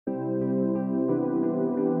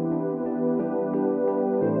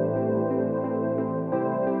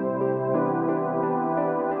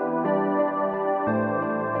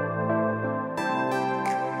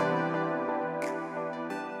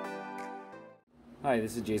Hi,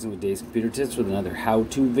 this is Jason with Dave's Computer Tips with another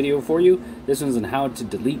how-to video for you. This one's on how to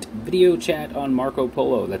delete video chat on Marco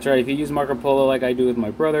Polo. That's right, if you use Marco Polo like I do with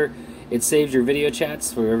my brother, it saves your video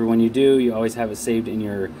chats for every one you do. You always have it saved in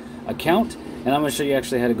your account. And I'm going to show you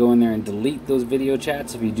actually how to go in there and delete those video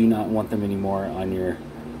chats if you do not want them anymore on your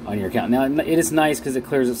account. Now, it is nice because it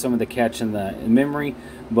clears up some of the cache in the memory,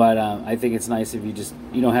 but I think it's nice if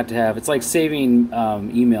you don't have to have, it's like saving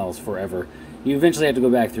emails forever. You eventually have to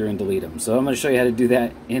go back through and delete them. So I'm going to show you how to do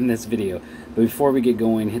that in this video. But before we get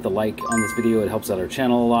going, hit the like on this video. It helps out our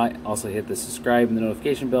channel a lot. Also hit the subscribe and the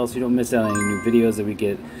notification bell so you don't miss out on any new videos that we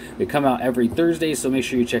get. They come out every Thursday, so make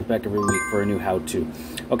sure you check back every week for a new how-to.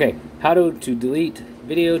 Okay, how to delete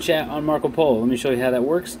video chat on Marco Polo. Let me show you how that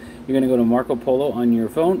works. You're going to go to Marco Polo on your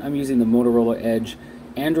phone. I'm using the Motorola Edge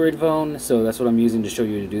Android phone, so that's what I'm using to show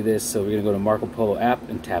you to do this. So we're going to go to Marco Polo app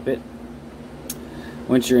and tap it.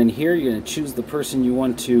 Once you're in here, you're going to choose the person you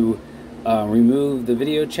want to remove the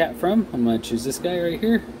video chat from. I'm going to choose this guy right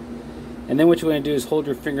here. And then what you want to do is hold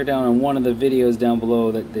your finger down on one of the videos down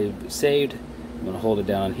below that they've saved. I'm going to hold it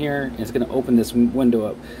down here, and it's going to open this window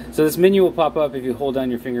up. So this menu will pop up if you hold down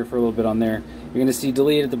your finger for a little bit on there. You're going to see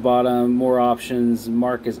delete at the bottom, more options,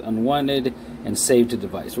 mark as unwanted, and save to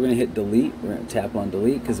device. We're going to hit delete. We're going to tap on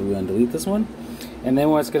delete because we want to delete this one. And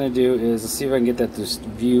then what it's going to do is, let's see if I can get that to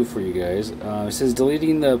view for you guys. It says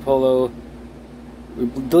deleting the Polo.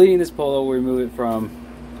 Deleting this Polo will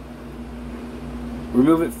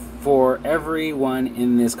remove it for everyone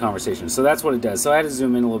in this conversation. So that's what it does. So I had to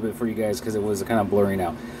zoom in a little bit for you guys because it was kind of blurring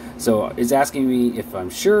out. So it's asking me if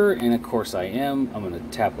I'm sure, and of course I am. I'm going to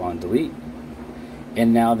tap on delete.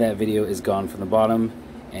 And now that video is gone from the bottom,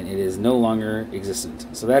 and it is no longer existent.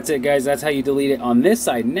 So that's it, guys. That's how you delete it on this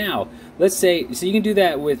side. Now, let's say, so you can do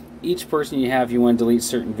that with each person you have if you want to delete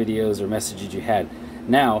certain videos or messages you had.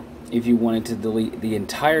 Now, if you wanted to delete the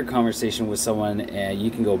entire conversation with someone, you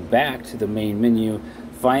can go back to the main menu,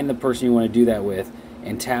 find the person you want to do that with,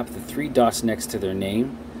 and tap the three dots next to their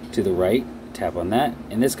name to the right. Tap on that,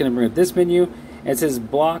 and it's going to bring up this menu. And it says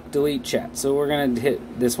block, delete, chat. So we're going to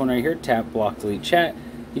hit this one right here, tap block, delete, chat.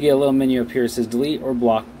 You get a little menu up here that says delete or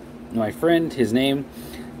block my friend, his name.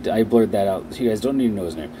 I blurred that out, so you guys don't need to know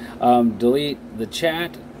his name. Delete the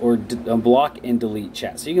chat or block and delete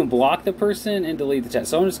chat. So you can block the person and delete the chat.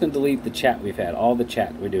 So I'm just going to delete the chat we've had, all the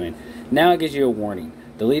chat we're doing. Now it gives you a warning.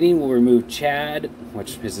 Deleting will remove Chad,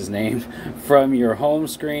 which is his name, from your home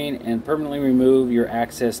screen and permanently remove your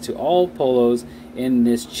access to all polos in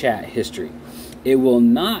this chat history. It will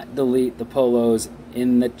not delete the polos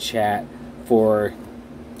in the chat for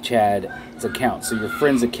Chad's account, so your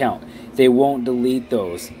friend's account. They won't delete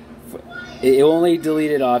those. It will only delete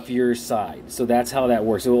it off your side. So that's how that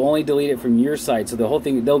works. It will only delete it from your side. So the whole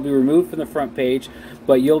thing, they'll be removed from the front page,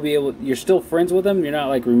 but you're still friends with them. You're not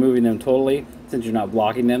like removing them totally, since you're not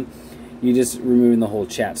blocking them. You're just removing the whole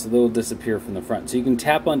chat, so they'll disappear from the front. So you can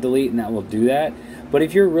tap on delete and that will do that. But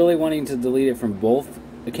if you're really wanting to delete it from both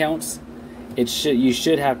accounts, you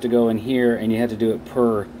should have to go in here and you have to do it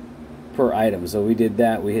per item. So we did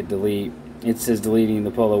that, we hit delete. It says deleting the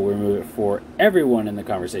Polo will remove it for everyone in the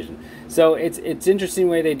conversation. So it's interesting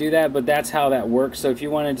way they do that, but that's how that works. So if you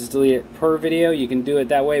want to just delete it per video, you can do it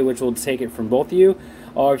that way, which will take it from both of you.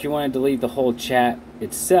 Or if you want to delete the whole chat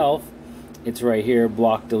itself, it's right here,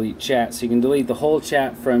 block, delete chat. So you can delete the whole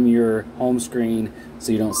chat from your home screen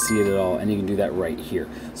so you don't see it at all, and you can do that right here.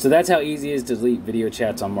 So that's how easy it is to delete video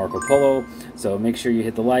chats on Marco Polo. So make sure you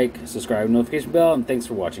hit the like, subscribe, notification bell, and thanks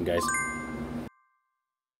for watching, guys.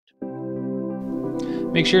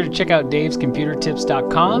 Make sure to check out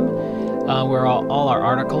davescomputertips.com where all our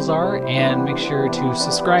articles are, and make sure to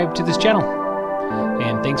subscribe to this channel.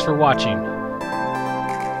 And thanks for watching.